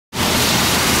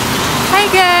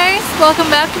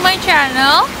welcome back to my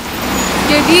channel.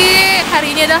 Jadi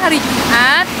hari ini adalah hari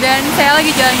Jumat dan saya lagi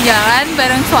jalan-jalan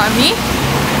bareng suami.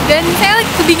 Dan saya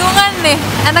lagi kebingungan nih,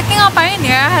 enaknya ngapain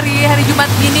ya hari Jumat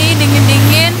gini,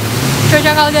 dingin-dingin, cuaca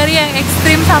Calgary yang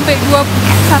ekstrim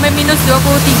sampai minus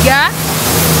 23.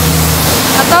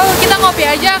 Atau kita ngopi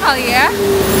aja kali ya.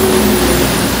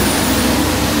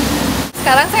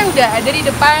 Sekarang saya udah ada di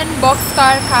depan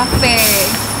BoxCar Cafe.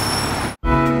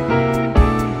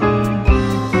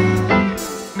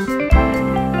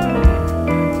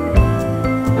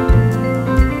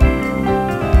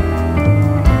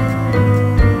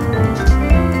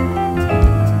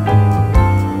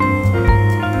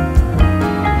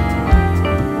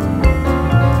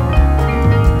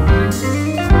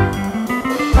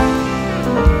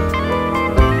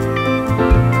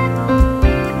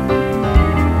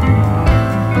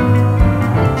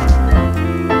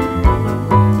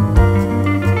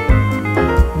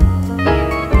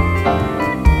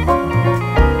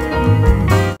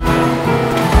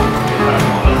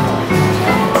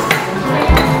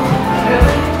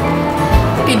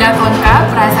 Tidak lengkap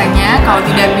rasanya kalau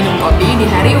tidak minum kopi di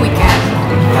hari weekend.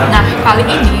 Nah, kali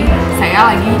ini saya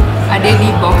lagi ada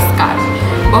di BoxCar.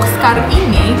 BoxCar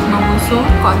ini mengusung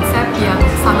konsep yang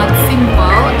sangat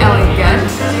simple, elegan,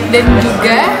 dan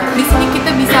juga di sini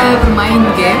kita bisa bermain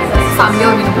game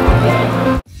sambil minum kopi.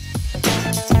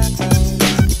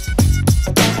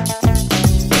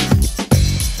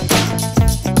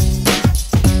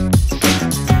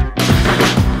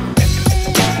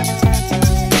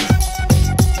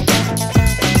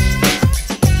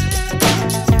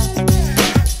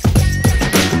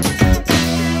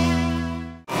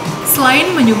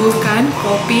 Selain menyuguhkan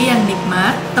kopi yang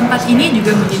nikmat, tempat ini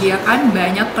juga menyediakan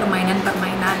banyak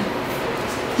permainan-permainan.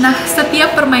 Nah,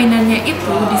 setiap permainannya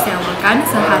itu disewakan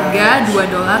seharga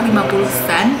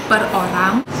 $2.50 per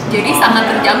orang. Jadi sangat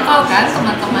terjangkau kan,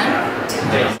 teman-teman?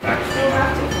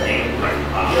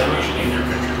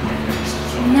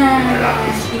 Nah,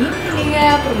 ini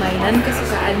dia permainan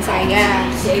kesukaan saya,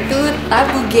 yaitu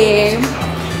tabu game.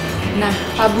 Nah,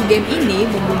 tabu game ini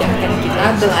memudahkan kita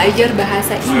belajar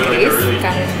bahasa Inggris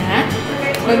karena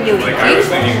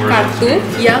memiliki kartu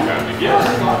yang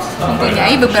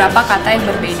mempunyai beberapa kata yang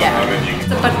berbeda.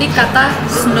 Seperti kata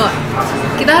snore.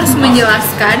 Kita harus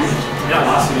menjelaskan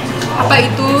apa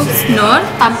itu snore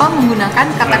tanpa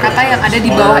menggunakan kata-kata yang ada di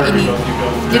bawah ini.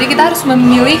 Jadi kita harus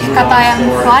memilih kata yang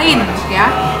lain ya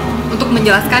untuk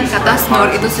menjelaskan kata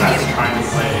snore itu sendiri.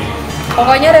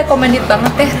 Pokoknya recommended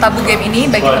banget deh tabu game ini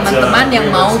bagi teman-teman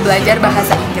yang mau belajar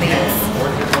bahasa Inggris.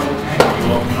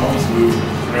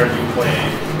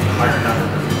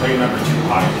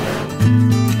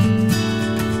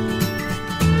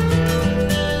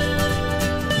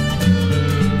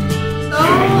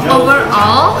 So,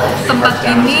 overall, tempat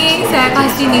ini saya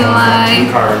kasih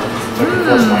nilai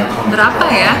berapa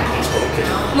ya?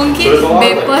 Mungkin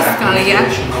B+ kali ya.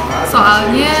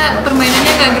 Soalnya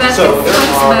permainannya nggak gratis,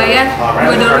 harus bayar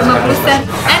 $2.50.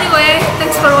 Anyway,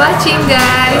 thanks for watching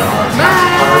guys.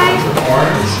 Bye.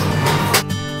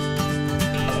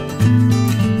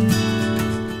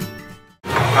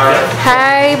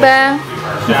 Hai Bang,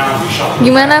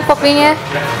 gimana kopinya?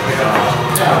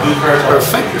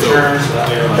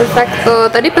 Perfecto.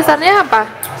 Tadi pesannya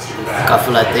apa? Cafe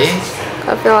latte.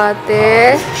 Cafe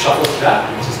latte.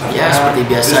 Ya seperti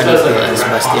biasa di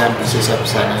Sebastian bisa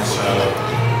pesanan kopi latte.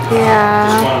 Ya,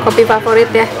 kopi favorit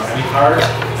ya. Ya.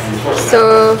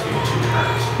 So,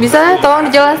 bisa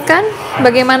tolong dijelaskan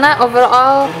bagaimana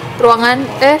overall ruangan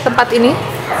tempat ini?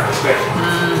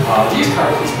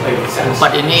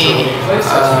 Tempat ini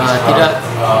tidak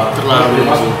terlalu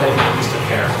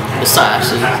besar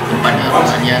sih tempatnya,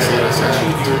 ruangannya saya rasa,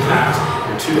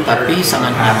 tetapi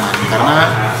sangat nyaman karena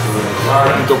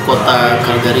untuk kota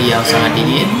Calgary yang sangat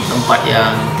dingin, tempat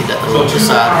yang tidak terlalu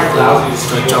besar itu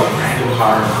cocok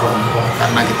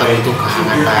karena kita butuh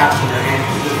kehangatan.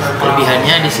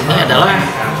 Kelebihannya di sini adalah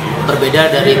berbeda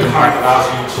dari tempat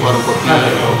warung kopi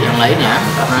yang lainnya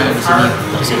karena di sini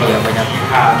tersedia banyak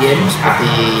game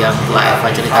seperti yang telah Eva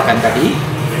ceritakan tadi.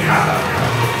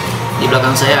 Di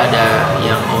belakang saya ada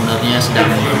yang ownernya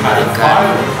sedang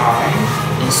memberikan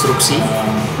instruksi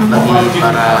bagi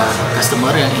para customer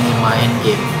yang ingin main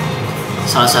game.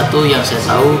 Salah satu yang saya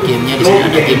tahu gamenya di sini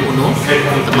ada game Uno.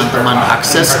 Teman-teman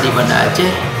akses di Banda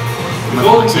Aceh,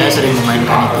 teman-teman saya sering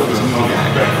memainkan itu, di sini juga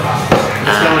ada.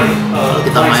 Nah, kalau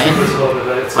kita main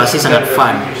pasti sangat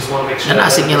fun dan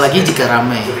asiknya lagi jika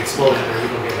ramai.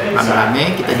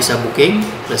 Rame-rame kita bisa booking,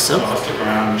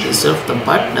 reserve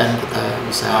tempat dan kita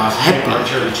bisa happy.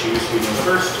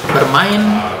 Bermain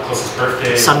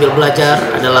sambil belajar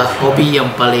adalah hobi yang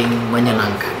paling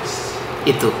menyenangkan.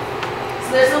 Itu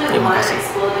Terima kasih.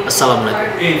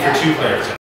 Assalamualaikum.